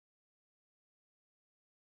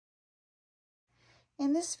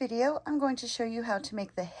In this video, I'm going to show you how to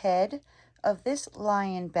make the head of this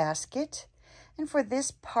lion basket. And for this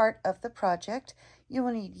part of the project, you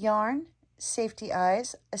will need yarn, safety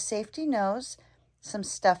eyes, a safety nose, some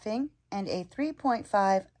stuffing, and a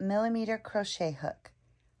 3.5 millimeter crochet hook.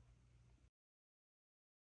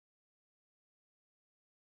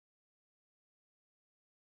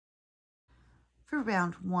 For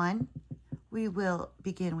round 1, we will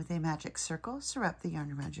begin with a magic circle. So wrap the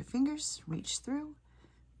yarn around your fingers, reach through,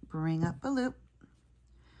 bring up a loop.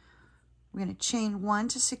 We're going to chain 1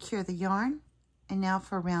 to secure the yarn. And now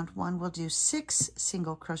for round 1, we'll do 6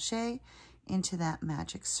 single crochet into that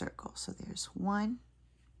magic circle. So there's 1,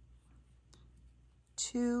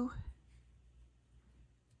 2,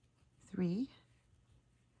 3,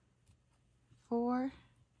 4,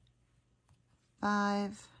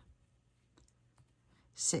 5,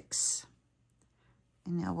 6.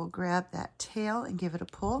 And now we'll grab that tail and give it a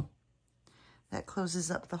pull. That closes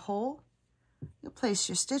up the hole. You'll place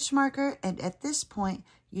your stitch marker, and at this point,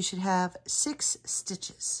 you should have 6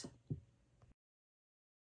 stitches.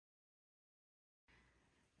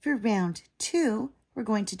 For round 2, we're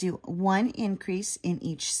going to do 1 increase in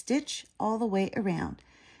each stitch all the way around.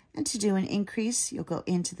 And to do an increase, you'll go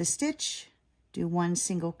into the stitch, do 1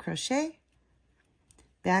 single crochet,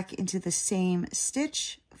 back into the same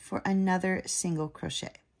stitch for another single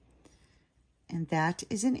crochet. And that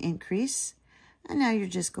is an increase. And now you're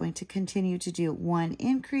just going to continue to do 1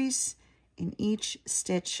 increase in each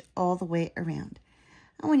stitch all the way around.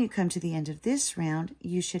 And when you come to the end of this round,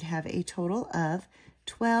 you should have a total of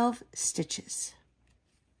 12 stitches.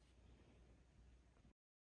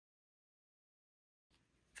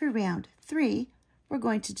 For round 3, we're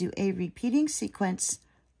going to do a repeating sequence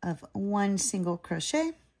of 1 single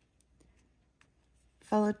crochet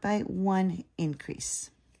followed by 1 increase.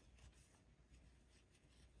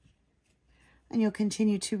 And you'll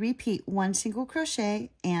continue to repeat 1 single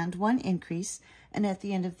crochet and 1 increase, and at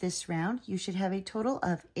the end of this round you should have a total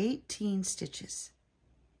of 18 stitches.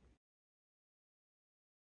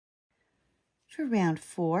 For round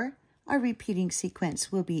 4, our repeating sequence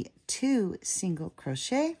will be 2 single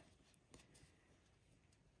crochet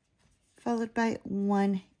followed by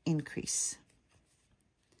 1 increase.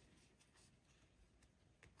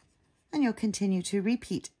 And you'll continue to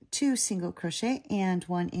repeat 2 single crochet and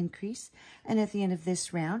 1 increase, and at the end of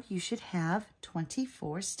this round you should have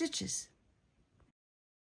 24 stitches.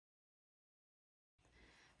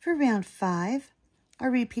 For round 5,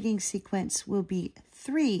 our repeating sequence will be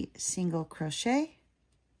 3 single crochet,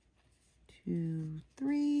 2,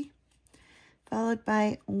 3, followed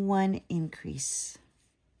by 1 increase.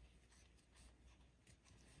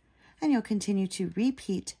 And you'll continue to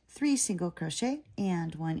repeat 3 single crochet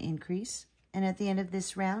and 1 increase. And at the end of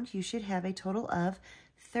this round, you should have a total of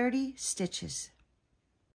 30 stitches.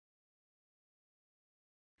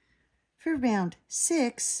 For round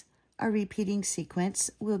 6, our repeating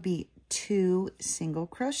sequence will be 2 single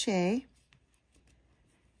crochet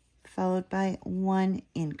followed by 1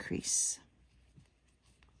 increase.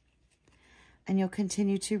 And you'll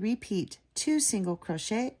continue to repeat 2 single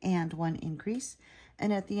crochet and 1 increase.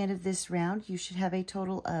 And at the end of this round, you should have a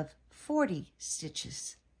total of 40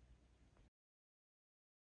 stitches.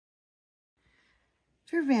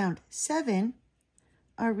 For round 7,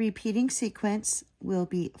 our repeating sequence will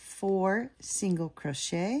be 4 single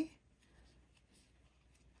crochet,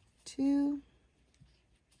 2,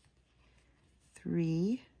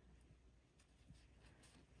 3,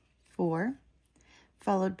 4,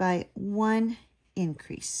 followed by 1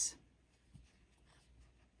 increase.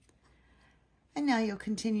 And now you'll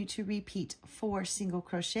continue to repeat 4 single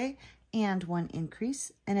crochet and 1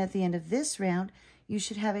 increase. And at the end of this round, you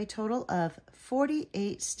should have a total of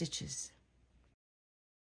 48 stitches.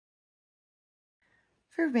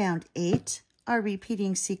 For round 8, our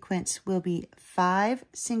repeating sequence will be 5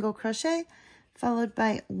 single crochet followed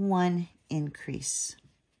by 1 increase.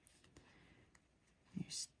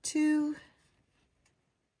 There's 2,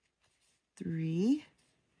 3,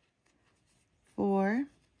 4,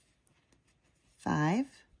 5,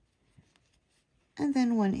 and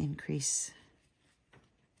then 1 increase.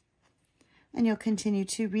 And you'll continue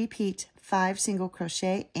to repeat 5 single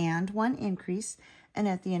crochet and 1 increase, and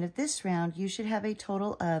at the end of this round you should have a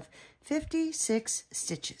total of 56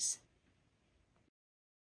 stitches.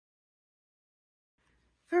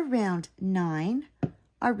 For round 9,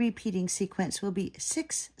 our repeating sequence will be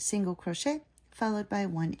 6 single crochet followed by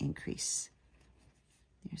 1 increase.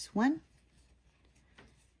 There's 1,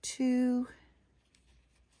 2,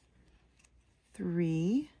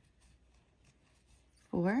 3,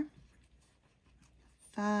 4,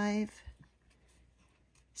 5,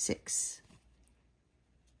 6.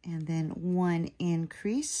 and then 1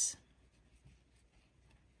 increase.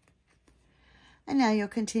 And now you'll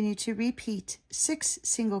continue to repeat 6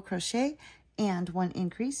 single crochet and 1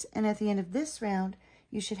 increase, and at the end of this round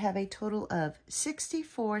you should have a total of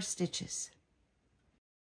 64 stitches.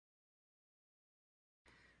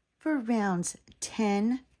 For rounds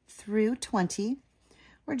 10 through 20,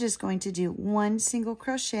 we're just going to do 1 single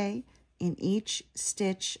crochet in each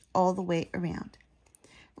stitch all the way around.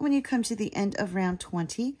 When you come to the end of round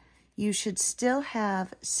 20, you should still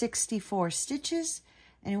have 64 stitches,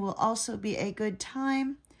 and it will also be a good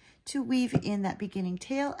time to weave in that beginning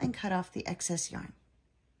tail and cut off the excess yarn.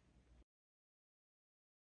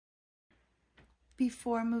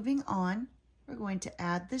 Before moving on, we're going to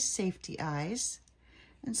add the safety eyes,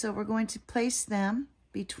 and so we're going to place them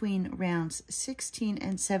between rounds 16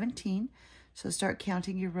 and 17. So start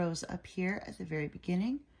counting your rows up here at the very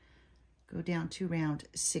beginning. Go down to round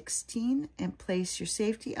 16 and place your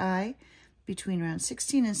safety eye between round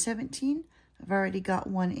 16 and 17. I've already got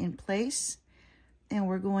one in place, and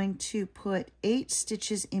we're going to put 8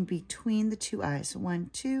 stitches in between the 2 eyes.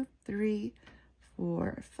 1, 2, 3,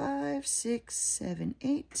 4, 5, 6, 7,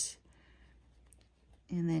 8.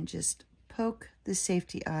 And then just poke the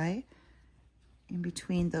safety eye in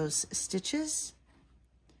between those stitches.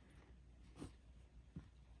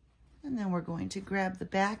 And then we're going to grab the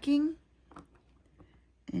backing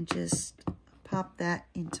and just pop that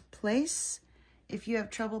into place. If you have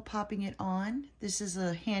trouble popping it on, this is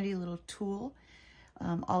a handy little tool.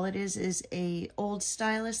 All it is a old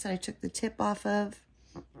stylus that I took the tip off of,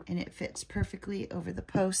 and it fits perfectly over the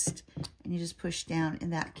post, and you just push down,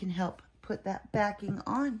 and that can help put that backing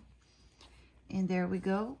on. And there we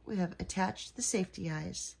go. We have attached the safety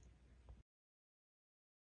eyes.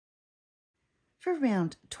 For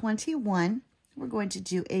round 21, we're going to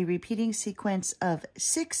do a repeating sequence of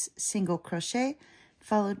 6 single crochet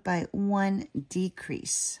followed by 1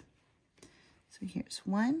 decrease. So here's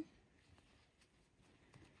 1,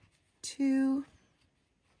 2,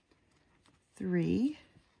 3,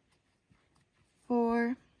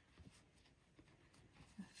 4,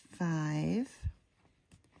 5,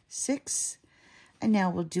 6, and now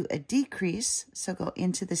we'll do a decrease. So go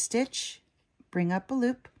into the stitch, bring up a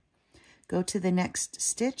loop, go to the next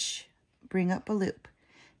stitch, bring up a loop.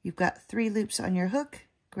 You've got 3 loops on your hook.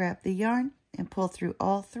 Grab the yarn and pull through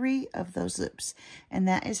all 3 of those loops, and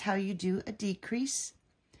that is how you do a decrease.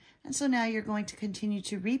 And so now you're going to continue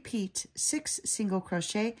to repeat 6 single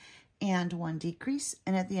crochet and 1 decrease,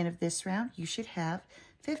 and at the end of this round you should have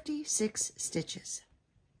 56 stitches.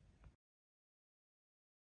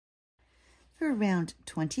 For round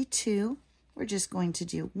 22, we're just going to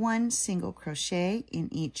do 1 single crochet in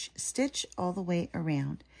each stitch all the way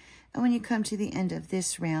around. And when you come to the end of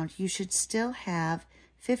this round, you should still have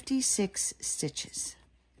 56 stitches.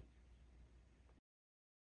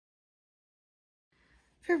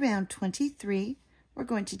 For round 23, we're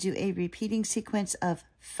going to do a repeating sequence of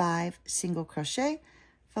 5 single crochet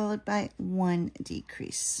followed by 1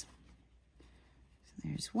 decrease. So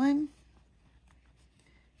there's 1,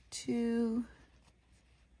 2,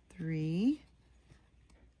 3,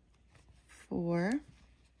 4,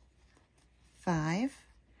 5,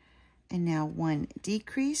 and now 1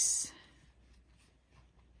 decrease.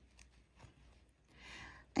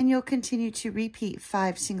 And you'll continue to repeat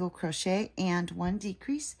 5 single crochet and 1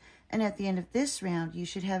 decrease, and at the end of this round you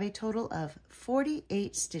should have a total of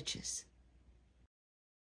 48 stitches.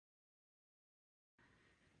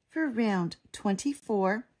 For round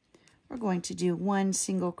 24, we're going to do 1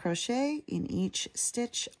 single crochet in each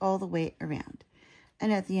stitch all the way around,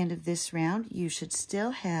 and at the end of this round you should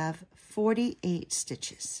still have 48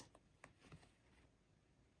 stitches.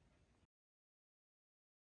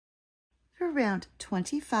 For round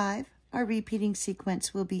 25, our repeating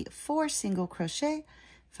sequence will be 4 single crochet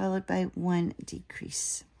followed by 1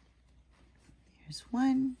 decrease. Here's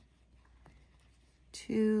 1,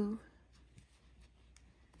 2,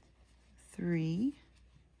 3,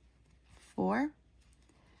 4,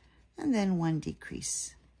 and then 1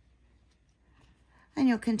 decrease. And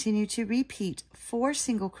you'll continue to repeat 4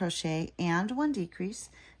 single crochet and 1 decrease,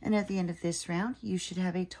 and at the end of this round you should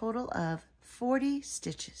have a total of 40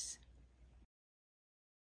 stitches.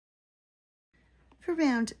 For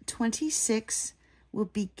round 26, we'll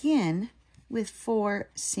begin with 4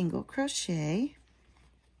 single crochet,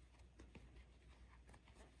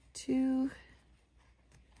 2,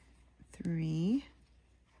 3,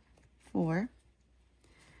 4,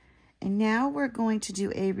 and now we're going to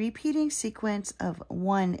do a repeating sequence of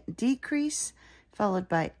 1 decrease followed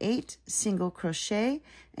by 8 single crochet,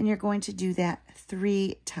 and you're going to do that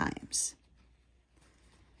 3 times.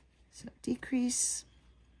 So decrease,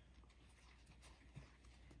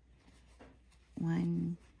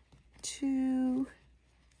 1, 2,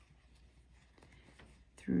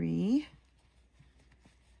 3,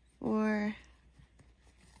 4,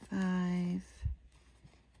 5,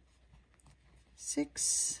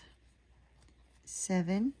 6,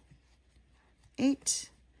 7, 8.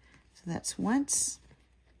 So that's once.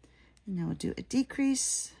 And now we'll do a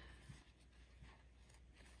decrease.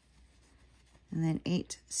 And then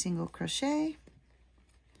 8 single crochet.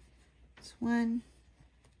 It's 1,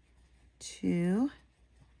 2,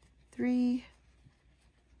 3,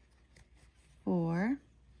 4,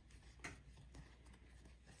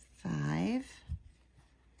 5,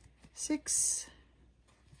 6,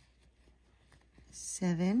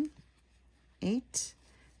 7, 8.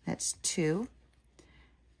 That's 2.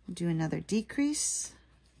 We'll do another decrease.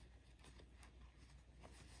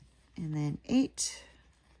 And then 8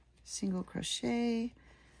 single crochet.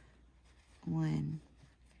 1,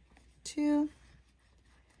 2,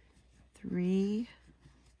 3,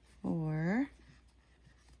 4,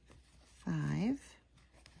 5,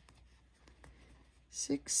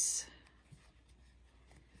 6,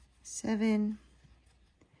 7,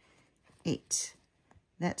 8.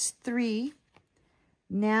 That's 3.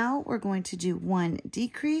 Now we're going to do 1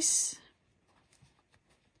 decrease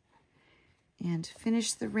and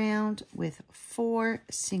finish the round with 4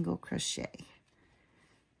 single crochet.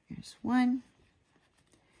 Here's 1,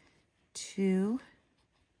 2,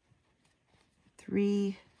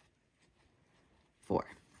 3, 4.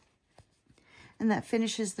 And that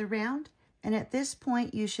finishes the round. And at this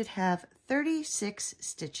point, you should have 36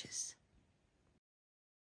 stitches.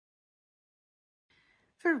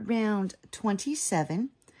 For round 27,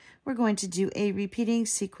 we're going to do a repeating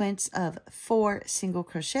sequence of 4 single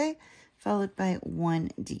crochet followed by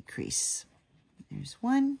 1 decrease. There's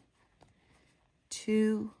 1,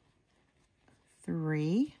 2,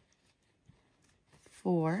 3,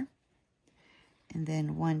 4, and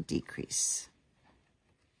then 1 decrease.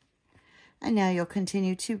 And now you'll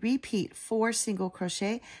continue to repeat 4 single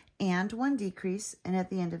crochet and 1 decrease, and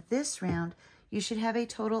at the end of this round, you should have a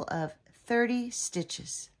total of 30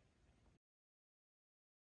 stitches.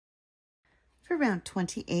 For round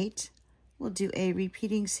 28, we'll do a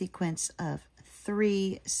repeating sequence of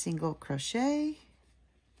 3 single crochet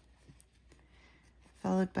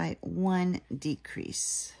followed by 1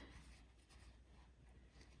 decrease.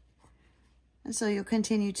 And so you'll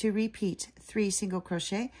continue to repeat 3 single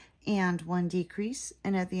crochet and 1 decrease,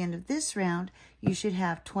 and at the end of this round, you should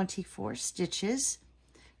have 24 stitches.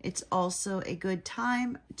 It's also a good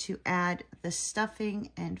time to add the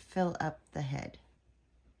stuffing and fill up the head.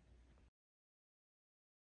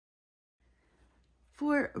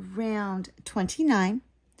 For round 29,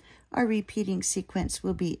 our repeating sequence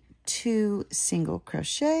will be 2 single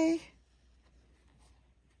crochet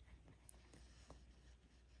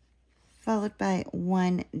followed by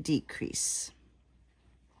 1 decrease.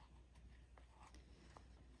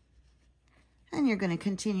 And you're going to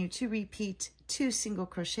continue to repeat 2 single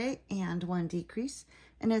crochet and 1 decrease.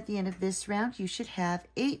 And at the end of this round, you should have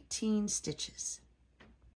 18 stitches.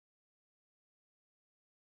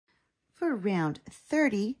 For round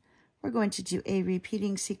 30, we're going to do a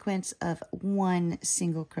repeating sequence of 1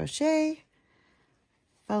 single crochet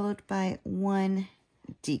followed by 1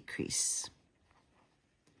 decrease.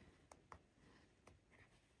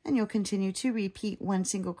 And you'll continue to repeat 1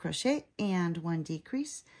 single crochet and 1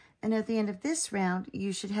 decrease. And at the end of this round,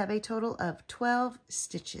 you should have a total of 12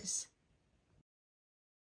 stitches.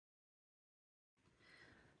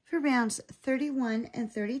 For rounds 31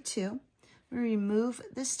 and 32, we remove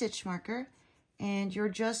the stitch marker and you're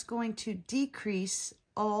just going to decrease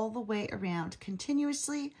all the way around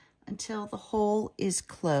continuously until the hole is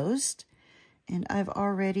closed. And I've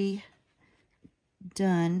already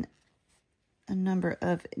done a number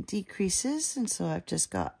of decreases, and so I've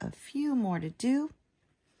just got a few more to do.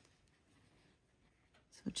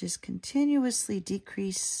 So just continuously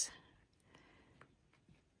decrease.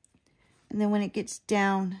 And then when it gets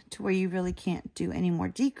down to where you really can't do any more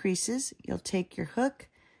decreases, you'll take your hook,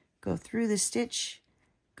 go through the stitch,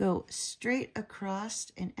 go straight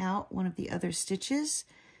across and out one of the other stitches,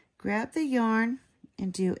 grab the yarn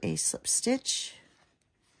and do a slip stitch,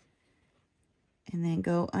 and then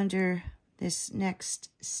go under this next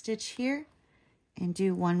stitch here and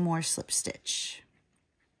do 1 more slip stitch.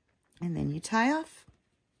 And then you tie off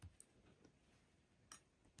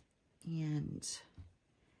and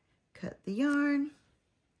cut the yarn.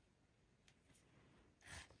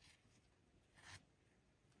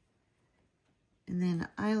 And then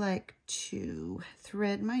I like to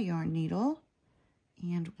thread my yarn needle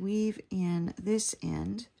and weave in this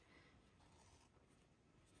end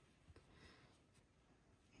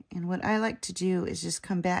And what I like to do is just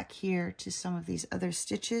come back here to some of these other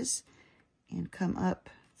stitches and come up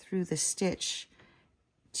through the stitch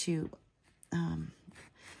to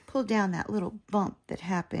pull down that little bump that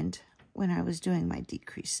happened when I was doing my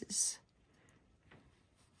decreases.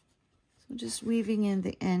 So just weaving in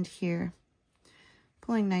the end here,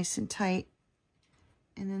 pulling nice and tight,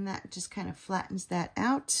 and then that just kind of flattens that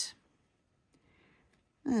out.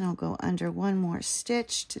 And then I'll go under one more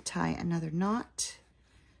stitch to tie another knot.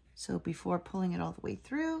 So before pulling it all the way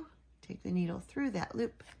through, take the needle through that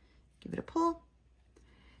loop, give it a pull,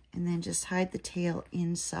 and then just hide the tail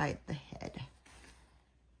inside the head.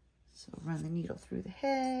 So run the needle through the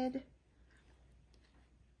head,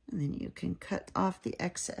 and then you can cut off the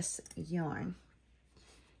excess yarn.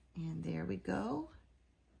 And there we go.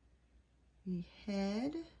 The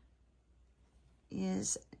head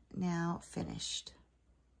is now finished.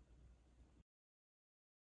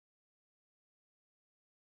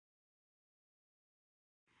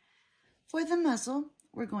 For the muzzle,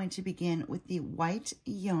 we're going to begin with the white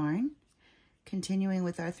yarn, continuing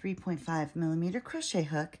with our 3.5mm crochet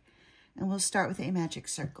hook, and we'll start with a magic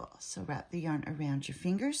circle. So wrap the yarn around your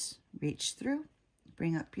fingers, reach through,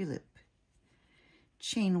 bring up your loop.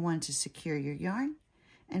 Chain 1 to secure your yarn,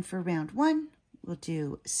 and for round 1, we'll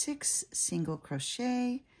do 6 single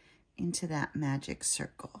crochet into that magic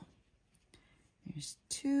circle. There's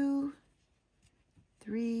 2,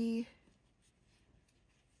 3,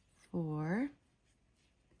 4,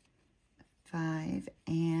 5,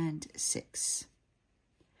 and 6.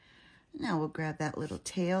 Now we'll grab that little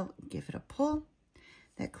tail, give it a pull.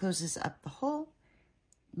 That closes up the hole.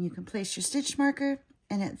 You can place your stitch marker,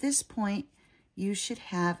 and at this point, you should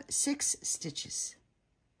have 6 stitches.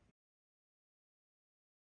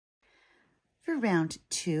 For round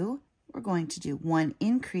 2, we're going to do 1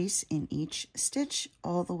 increase in each stitch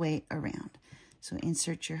all the way around. So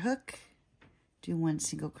insert your hook, do 1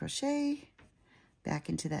 single crochet, back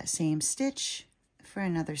into that same stitch for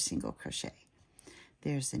another single crochet.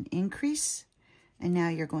 There's an increase, and now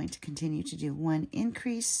you're going to continue to do 1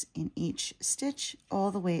 increase in each stitch all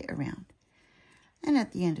the way around. And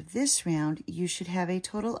at the end of this round, you should have a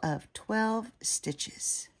total of 12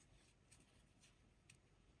 stitches.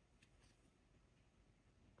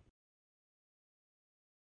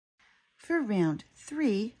 For round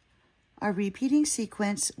 3, our repeating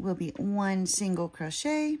sequence will be 1 single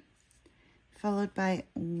crochet followed by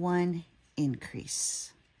 1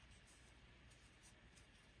 increase.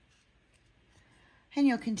 And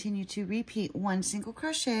you'll continue to repeat 1 single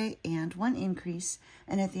crochet and 1 increase,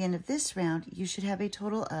 and at the end of this round, you should have a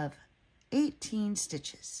total of 18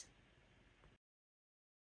 stitches.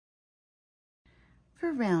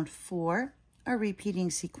 For round 4, our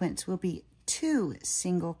repeating sequence will be 2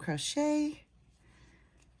 single crochet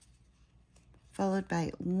followed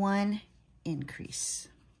by 1 increase.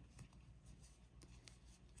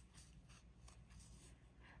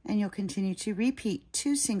 And you'll continue to repeat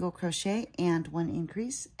 2 single crochet and 1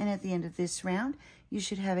 increase, and at the end of this round, you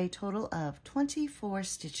should have a total of 24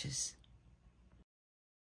 stitches.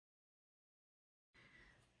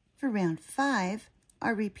 For round 5,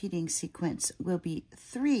 our repeating sequence will be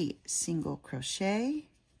 3 single crochet,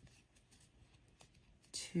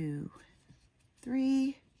 2,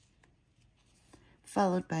 3,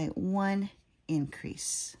 followed by 1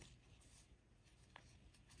 increase.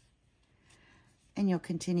 And you'll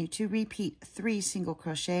continue to repeat 3 single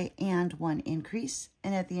crochet and 1 increase,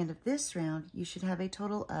 and at the end of this round, you should have a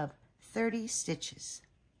total of 30 stitches.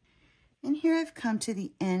 And here I've come to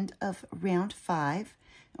the end of round 5,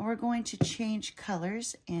 and we're going to change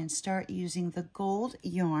colors and start using the gold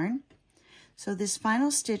yarn. So this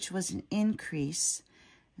final stitch was an increase,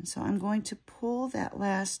 and so I'm going to pull that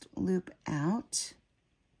last loop out,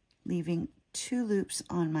 leaving 2 loops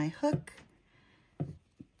on my hook.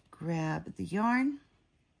 Grab the yarn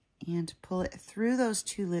and pull it through those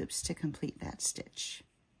 2 loops to complete that stitch.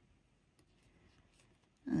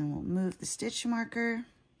 And then we'll move the stitch marker,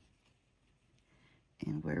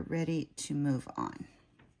 and we're ready to move on.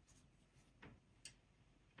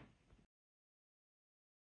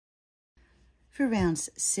 For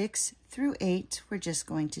rounds 6 through 8, we're just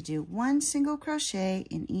going to do 1 single crochet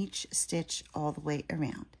in each stitch all the way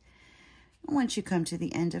around. Once you come to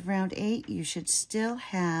the end of round 8, you should still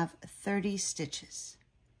have 30 stitches.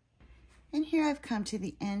 And here I've come to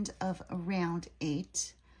the end of round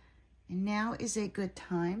 8. And now is a good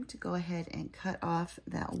time to go ahead and cut off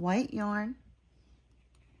that white yarn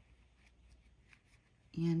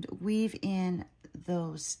and weave in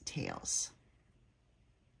those tails.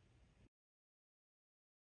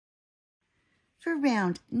 For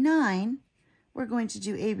round 9, we're going to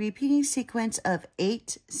do a repeating sequence of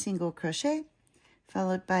 8 single crochet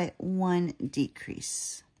followed by 1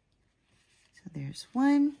 decrease. So there's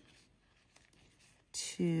 1,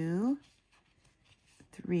 2,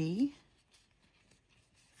 3,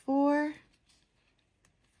 4,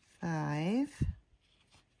 5,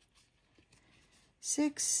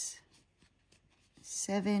 6,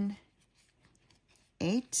 7,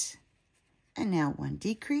 8, and now 1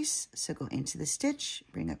 decrease. So go into the stitch,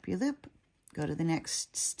 bring up your loop, go to the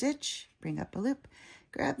next stitch, bring up a loop,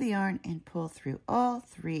 grab the yarn and pull through all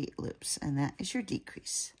 3 loops, and that is your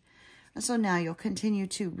decrease. And so now you'll continue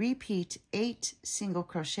to repeat 8 single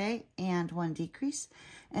crochet and 1 decrease,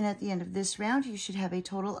 and at the end of this round you should have a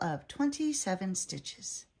total of 27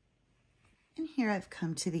 stitches. And here I've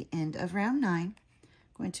come to the end of round 9. I'm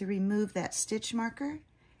going to remove that stitch marker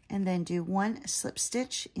and then do 1 slip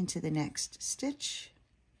stitch into the next stitch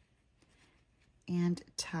and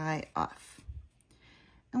tie off.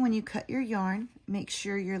 And when you cut your yarn, make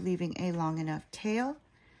sure you're leaving a long enough tail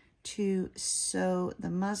to sew the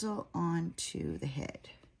muzzle onto the head.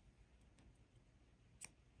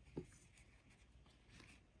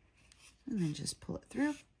 And then just pull it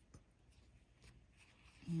through.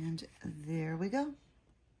 And there we go.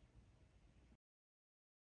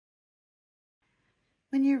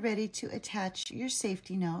 When you're ready to attach your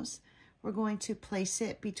safety nose, we're going to place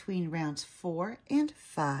it between rounds 4 and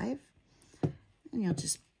 5. And you'll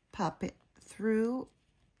just pop it through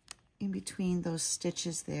in between those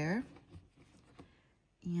stitches there.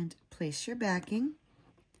 And place your backing.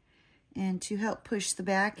 And to help push the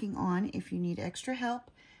backing on, if you need extra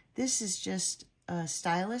help, this is just a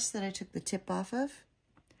stylus that I took the tip off of.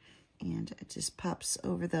 And it just pops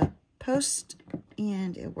over the post,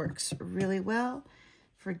 and it works really well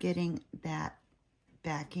for getting that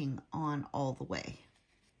backing on all the way.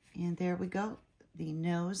 And there we go. The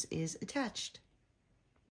nose is attached.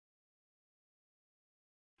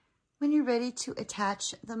 When you're ready to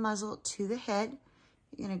attach the muzzle to the head,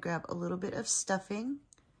 you're going to grab a little bit of stuffing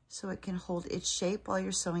so it can hold its shape while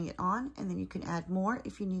you're sewing it on, and then you can add more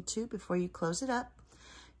if you need to before you close it up.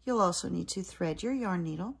 You'll also need to thread your yarn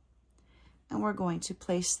needle, and we're going to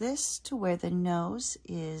place this to where the nose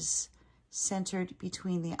is centered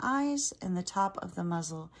between the eyes, and the top of the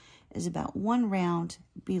muzzle is about 1 round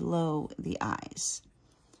below the eyes.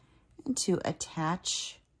 And to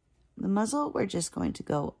attach the muzzle, we're just going to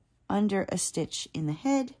go under a stitch in the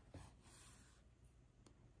head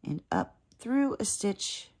and up through a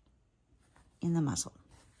stitch in the muzzle.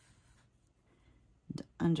 And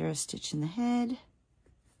under a stitch in the head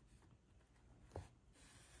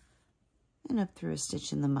and up through a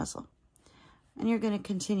stitch in the muzzle. And you're going to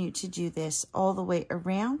continue to do this all the way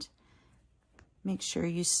around. Make sure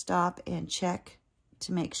you stop and check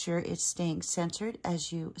to make sure it's staying centered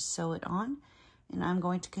as you sew it on. And I'm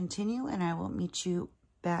going to continue, and I will meet you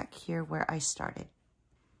back here where I started.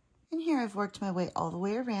 And here I've worked my way all the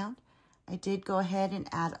way around. I did go ahead and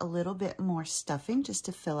add a little bit more stuffing just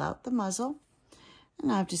to fill out the muzzle.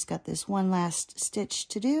 And I've just got this one last stitch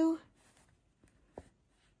to do.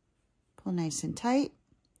 Pull nice and tight.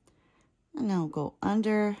 And now go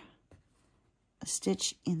under a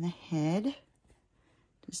stitch in the head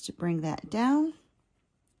just to bring that down.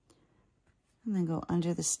 And then go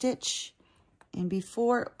under the stitch. And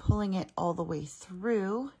before pulling it all the way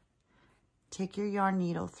through, take your yarn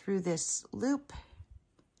needle through this loop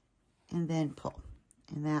and then pull.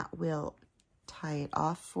 And that will tie it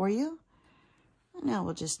off for you. And now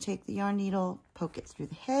we'll just take the yarn needle, poke it through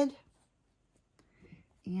the head,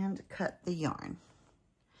 and cut the yarn.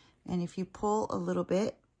 And if you pull a little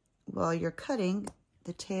bit while you're cutting,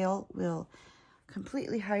 the tail will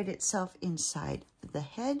completely hide itself inside the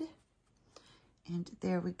head. And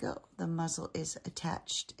there we go. The muzzle is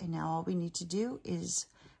attached. And now all we need to do is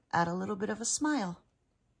add a little bit of a smile.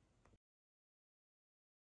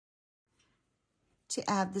 To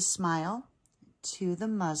add the smile to the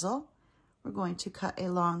muzzle, we're going to cut a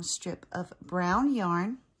long strip of brown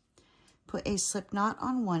yarn, put a slip knot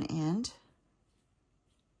on one end,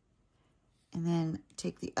 and then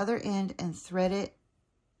take the other end and thread it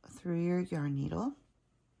through your yarn needle.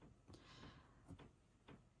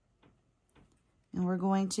 And we're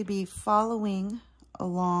going to be following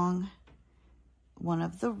along one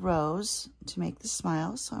of the rows to make the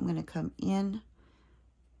smile. So I'm going to come in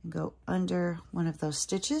and go under one of those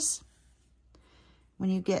stitches. When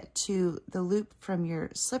you get to the loop from your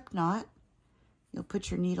slip knot, you'll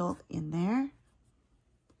put your needle in there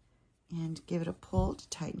and give it a pull to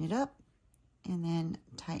tighten it up, and then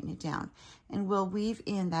tighten it down. And we'll weave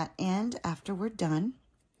in that end after we're done.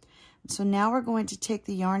 So now we're going to take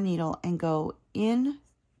the yarn needle and go in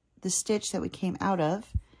the stitch that we came out of,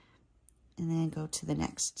 and then go to the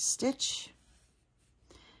next stitch.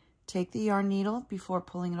 Take the yarn needle before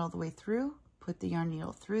pulling it all the way through, put the yarn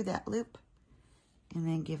needle through that loop, and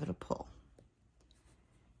then give it a pull.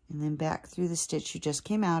 And then back through the stitch you just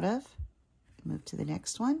came out of, move to the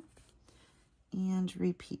next one, and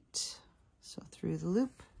repeat. So through the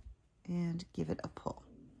loop, and give it a pull.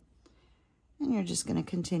 And you're just going to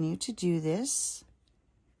continue to do this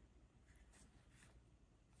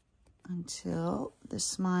until the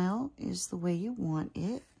smile is the way you want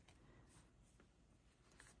it.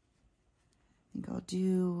 I think I'll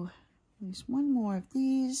do at least one more of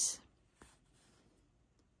these.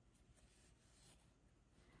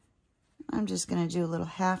 I'm just going to do a little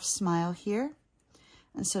half smile here.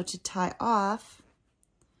 And so to tie off,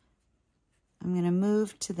 I'm going to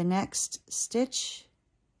move to the next stitch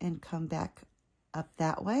and come back up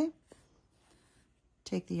that way.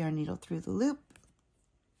 Take the yarn needle through the loop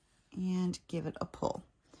and give it a pull.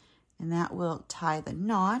 And that will tie the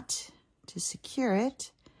knot to secure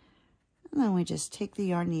it. And then we just take the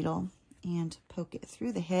yarn needle and poke it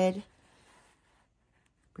through the head.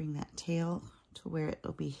 Bring that tail to where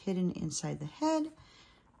it'll be hidden inside the head.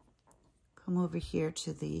 Come over here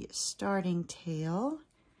to the starting tail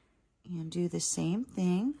and do the same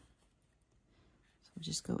thing. So we'll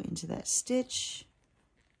just go into that stitch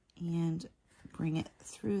and bring it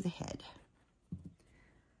through the head.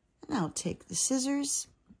 And I'll take the scissors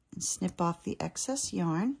and snip off the excess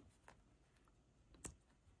yarn.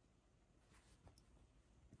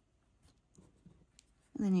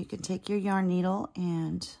 And then you can take your yarn needle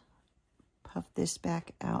and puff this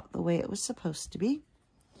back out the way it was supposed to be.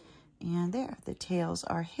 And there, the tails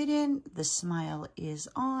are hidden, the smile is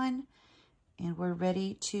on, and we're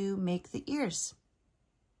ready to make the ears.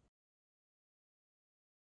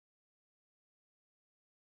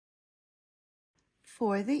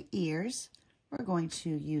 For the ears, we're going to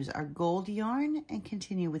use our gold yarn and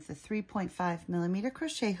continue with the 3.5mm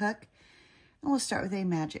crochet hook. And we'll start with a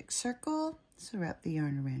magic circle. So wrap the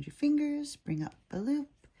yarn around your fingers, bring up a loop,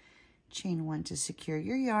 chain one to secure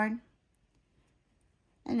your yarn.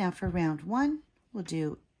 And now for round one, we'll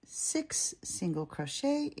do 6 single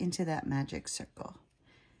crochet into that magic circle.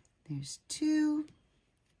 There's 2,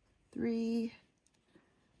 3,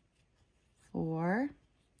 4,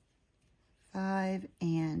 5,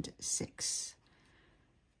 and 6.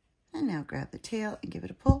 And now grab the tail and give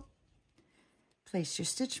it a pull. Place your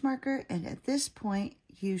stitch marker, and at this point,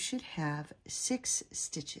 you should have 6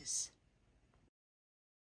 stitches.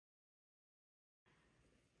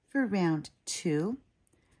 For round 2,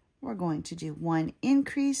 we're going to do 1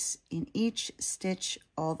 increase in each stitch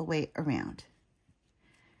all the way around.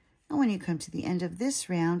 And when you come to the end of this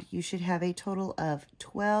round, you should have a total of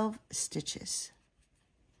 12 stitches.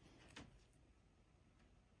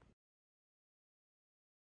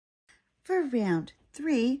 For round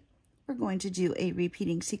 3, we're going to do a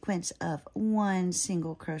repeating sequence of 1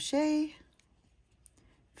 single crochet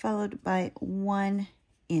followed by 1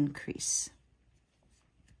 increase.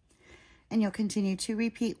 And you'll continue to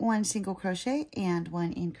repeat 1 single crochet and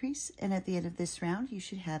 1 increase, and at the end of this round you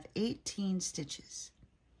should have 18 stitches.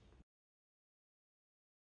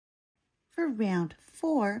 For round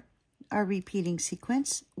 4, our repeating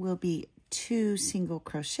sequence will be 2 single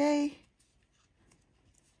crochet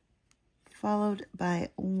followed by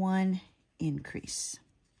 1 increase.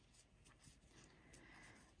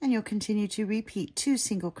 And you'll continue to repeat 2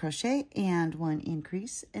 single crochet and 1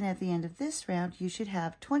 increase, and at the end of this round you should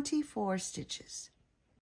have 24 stitches.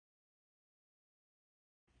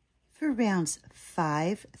 For rounds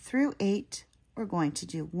 5 through 8, we're going to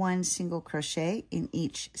do 1 single crochet in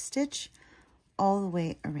each stitch all the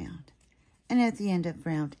way around. And at the end of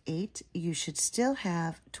round 8, you should still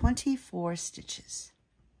have 24 stitches.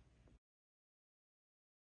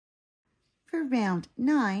 For round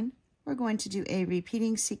 9, we're going to do a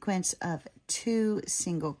repeating sequence of 2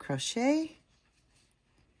 single crochet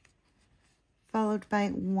followed by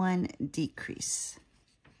 1 decrease.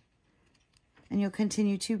 And you'll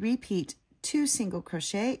continue to repeat 2 single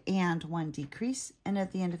crochet and 1 decrease, and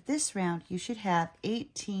at the end of this round you should have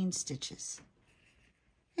 18 stitches.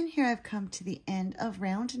 And here I've come to the end of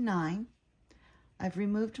round 9. I've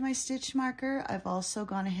removed my stitch marker. I've also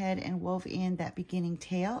gone ahead and wove in that beginning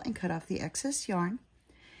tail and cut off the excess yarn.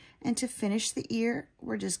 And to finish the ear,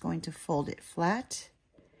 we're just going to fold it flat.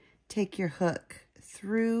 Take your hook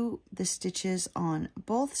through the stitches on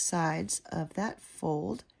both sides of that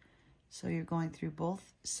fold. So you're going through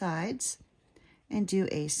both sides and do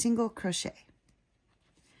a single crochet.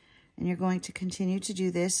 And you're going to continue to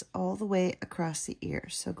do this all the way across the ear.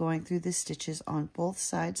 So going through the stitches on both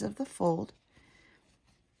sides of the fold.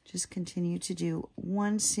 Just continue to do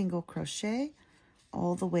one single crochet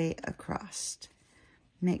all the way across.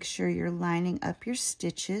 Make sure you're lining up your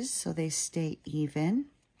stitches so they stay even.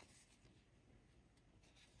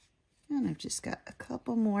 And I've just got a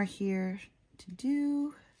couple more here to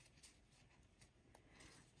do.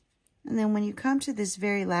 And then when you come to this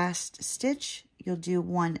very last stitch, you'll do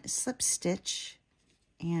one slip stitch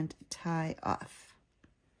and tie off.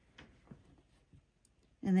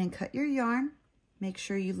 And then cut your yarn. Make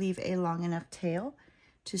sure you leave a long enough tail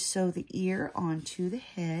to sew the ear onto the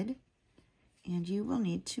head. And you will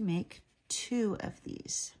need to make 2 of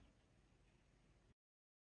these.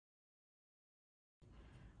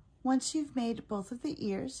 Once you've made both of the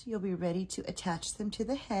ears, you'll be ready to attach them to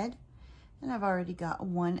the head. And I've already got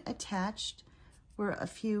one attached. We're a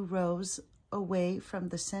few rows away from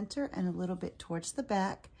the center and a little bit towards the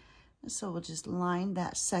back. So we'll just line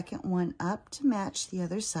that second one up to match the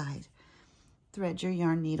other side. Thread your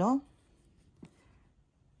yarn needle.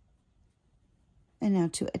 And now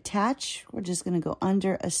to attach, we're just going to go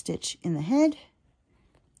under a stitch in the head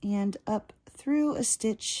and up through a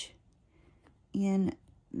stitch in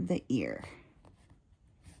the ear.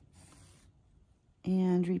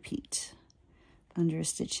 And repeat. Under a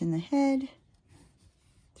stitch in the head,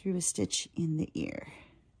 through a stitch in the ear.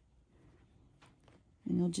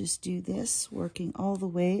 And you'll just do this, working all the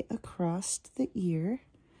way across the ear.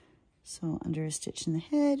 So under a stitch in the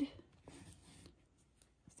head,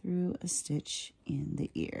 through a stitch in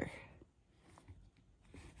the ear.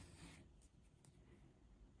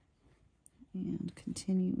 And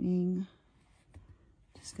continuing,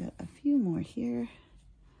 just got a few more here.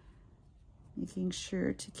 Making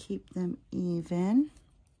sure to keep them even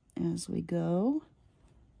as we go.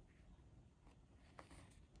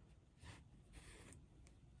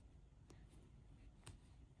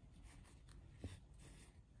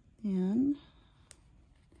 And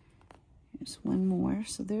here's one more.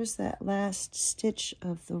 So there's that last stitch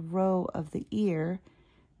of the row of the ear.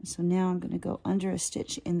 And so now I'm going to go under a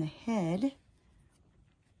stitch in the head.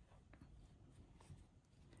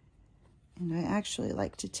 And I actually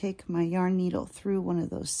like to take my yarn needle through one of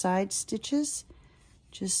those side stitches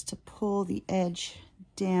just to pull the edge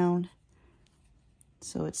down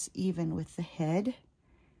so it's even with the head.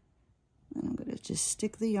 And I'm going to just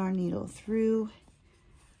stick the yarn needle through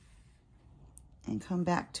and come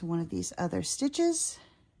back to one of these other stitches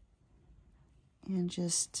and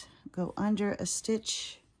just go under a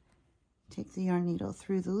stitch, take the yarn needle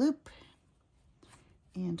through the loop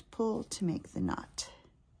and pull to make the knot.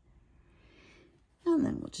 And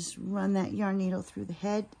then we'll just run that yarn needle through the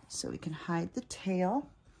head so we can hide the tail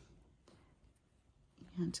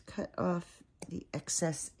and cut off the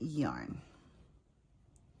excess yarn.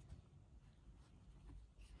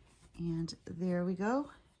 And there we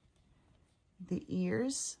go. The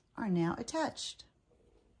ears are now attached.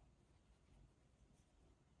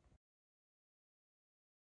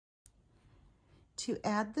 To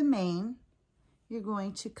add the mane, you're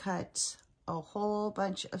going to cut a whole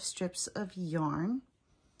bunch of strips of yarn,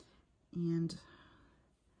 and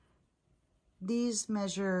these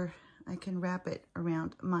measure, I can wrap it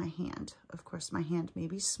around my hand. Of course, my hand may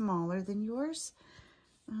be smaller than yours,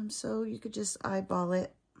 so you could just eyeball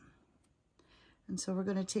it. And so we're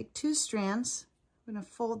going to take 2 strands. We're going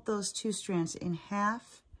to fold those 2 strands in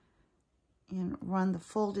half and run the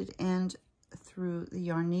folded end through the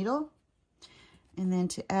yarn needle. And then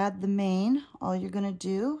to add the mane, all you're going to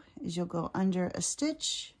do is you'll go under a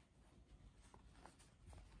stitch,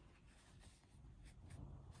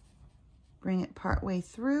 bring it part way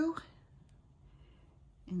through,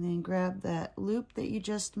 and then grab that loop that you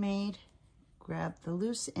just made, grab the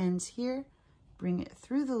loose ends here, bring it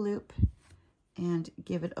through the loop, and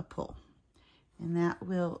give it a pull. And that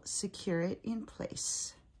will secure it in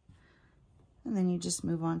place. And then you just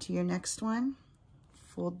move on to your next one.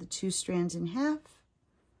 Fold the 2 strands in half,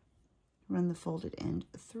 run the folded end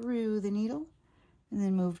through the needle, and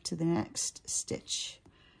then move to the next stitch.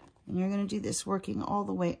 And you're going to do this working all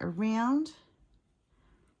the way around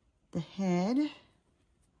the head.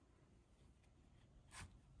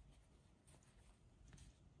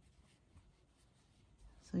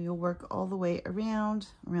 So you'll work all the way around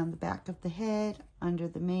the back of the head, under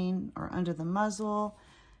the mane or under the muzzle.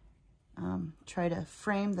 Try to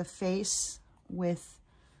frame the face with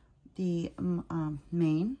the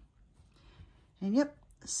mane. And yep,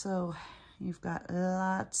 so you've got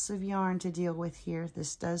lots of yarn to deal with here.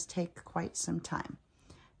 This does take quite some time.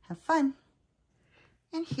 Have fun.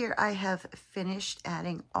 And here I have finished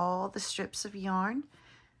adding all the strips of yarn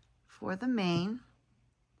for the mane.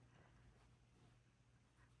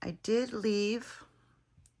 I did leave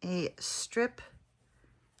a strip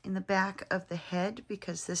in the back of the head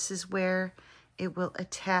because this is where it will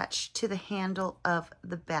attach to the handle of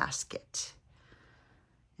the basket.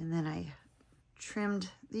 And then I trimmed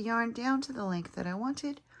the yarn down to the length that I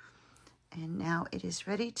wanted, and now it is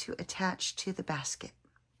ready to attach to the basket.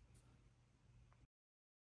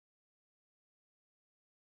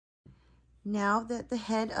 Now that the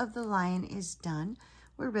head of the lion is done,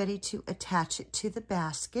 we're ready to attach it to the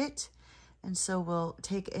basket. And so we'll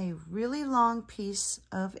take a really long piece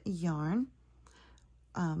of yarn,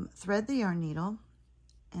 thread the yarn needle,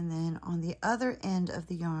 and then on the other end of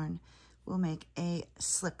the yarn, we'll make a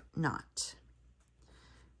slip knot.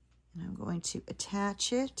 And I'm going to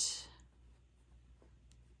attach it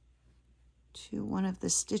to one of the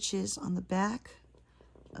stitches on the back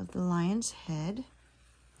of the lion's head.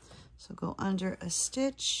 So go under a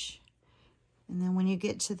stitch, and then when you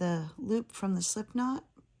get to the loop from the slip knot,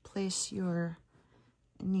 place your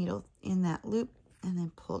needle in that loop and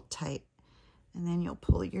then pull tight. And then you'll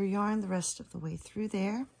pull your yarn the rest of the way through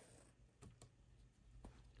there.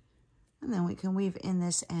 And then we can weave in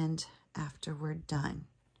this end after we're done.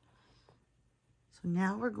 So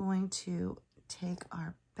now we're going to take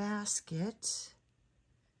our basket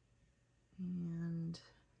and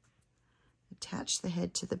attach the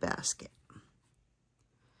head to the basket.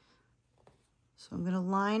 So I'm going to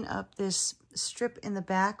line up this strip in the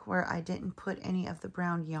back where I didn't put any of the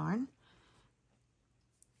brown yarn.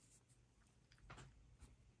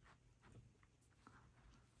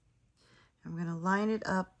 I'm going to line it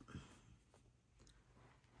up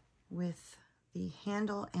with the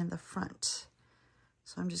handle and the front.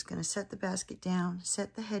 So I'm just going to set the basket down,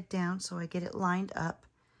 set the head down so I get it lined up.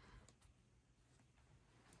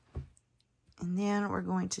 And then we're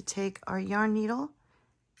going to take our yarn needle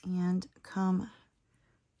and come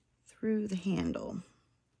through the handle.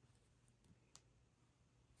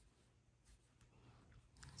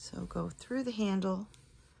 So go through the handle,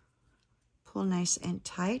 pull nice and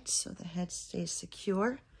tight so the head stays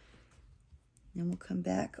secure. Then we'll come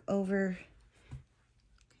back over. Okay,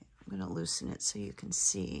 I'm going to loosen it so you can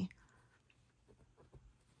see.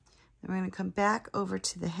 Then we're going to come back over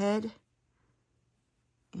to the head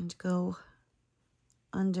and go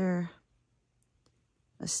under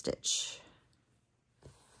a stitch.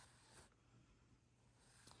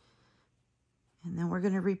 And then we're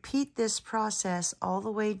going to repeat this process all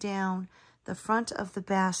the way down the front of the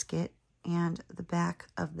basket and the back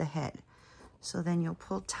of the head. So then you'll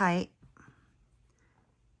pull tight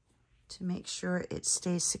to make sure it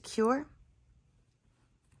stays secure.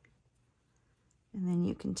 And then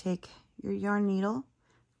you can take your yarn needle,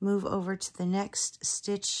 move over to the next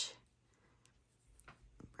stitch,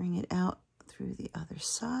 bring it out through the other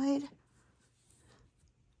side.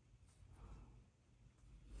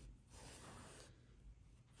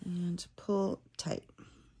 And pull tight.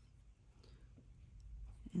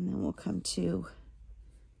 And then we'll come to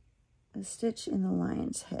a stitch in the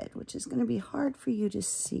lion's head, which is going to be hard for you to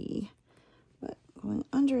see, but going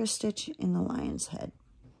under a stitch in the lion's head.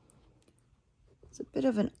 It's a bit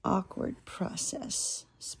of an awkward process,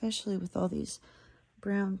 especially with all these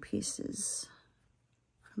brown pieces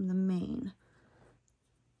from the mane.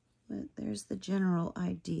 But there's the general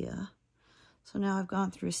idea. So now I've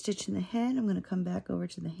gone through a stitch in the head. I'm going to come back over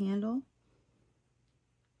to the handle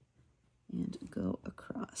and go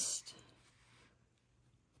across.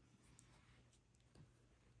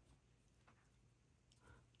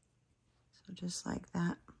 So just like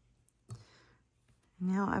that.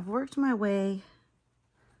 Now I've worked my way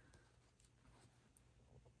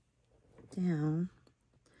down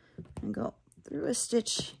and go through a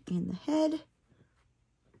stitch in the head.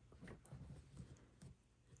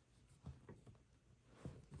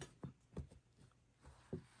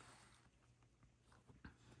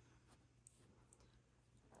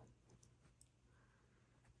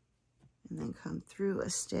 And then come through a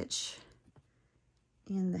stitch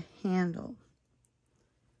in the handle.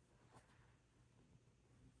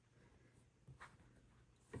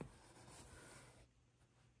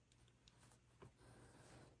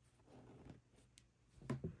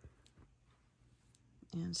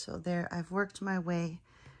 And so there, I've worked my way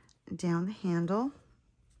down the handle.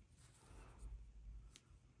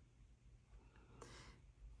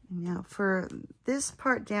 Now for this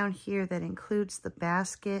part down here that includes the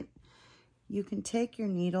basket, you can take your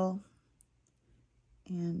needle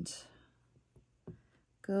and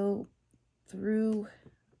go through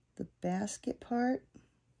the basket part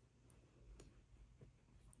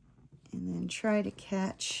and then try to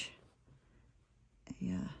catch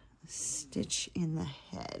a stitch in the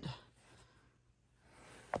head.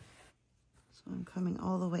 So I'm coming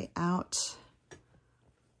all the way out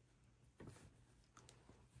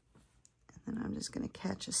And then I'm just going to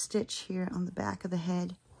catch a stitch here on the back of the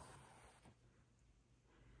head.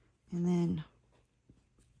 And then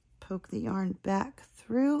poke the yarn back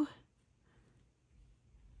through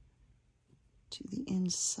to the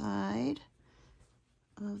inside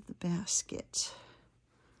of the basket.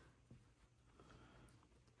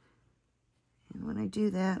 And when I do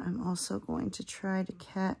that, I'm also going to try to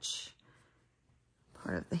catch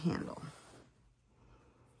part of the handle.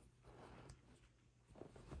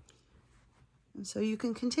 And so you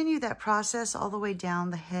can continue that process all the way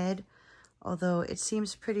down the head, although it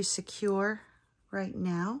seems pretty secure right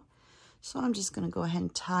now. So I'm just going to go ahead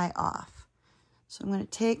and tie off. So I'm going to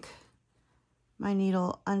take my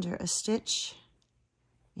needle under a stitch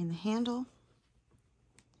in the handle,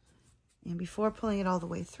 and before pulling it all the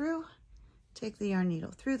way through, take the yarn needle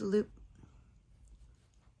through the loop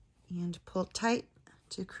and pull tight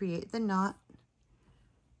to create the knot.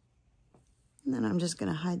 And then I'm just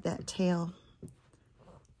going to hide that tail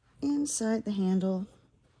inside the handle,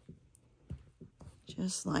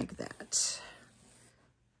 just like that.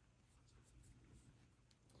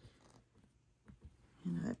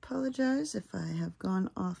 And I apologize if I have gone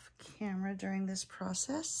off camera during this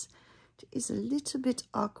process. It is a little bit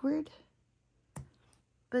awkward,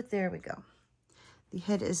 but there we go. The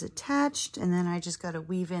head is attached, and then I just got to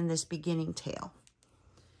weave in this beginning tail.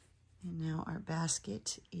 And now our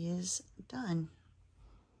basket is done.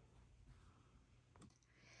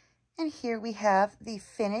 And here we have the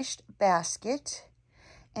finished basket.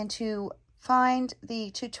 And to find the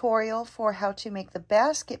tutorial for how to make the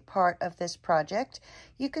basket part of this project,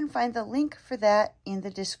 you can find the link for that in the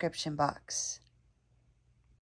description box.